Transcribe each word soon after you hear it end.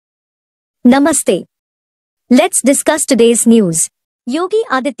Namaste. Let's discuss today's news. Yogi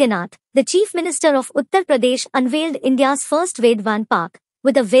Adityanath, the Chief Minister of Uttar Pradesh, unveiled India's first Vedvan Park,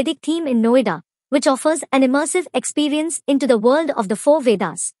 with a Vedic theme in Noida, which offers an immersive experience into the world of the four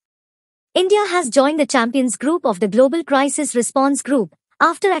Vedas. India has joined the Champions Group of the Global Crisis Response Group,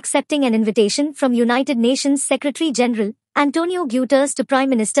 after accepting an invitation from United Nations Secretary-General, Antonio Guterres to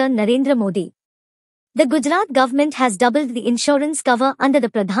Prime Minister Narendra Modi. The Gujarat government has doubled the insurance cover under the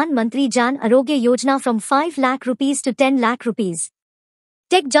Pradhan Mantri Jan Arogya Yojana from 5 lakh rupees to 10 lakh rupees.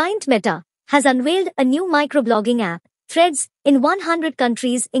 Tech giant Meta has unveiled a new microblogging app, Threads, in 100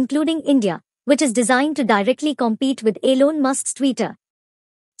 countries including India, which is designed to directly compete with Elon Musk's Twitter.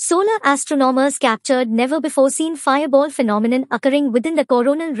 Solar astronomers captured never-before-seen fireball phenomenon occurring within the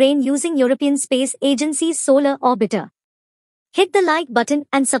coronal rain using European Space Agency's solar orbiter. Hit the like button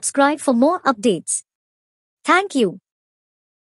and subscribe for more updates. Thank you.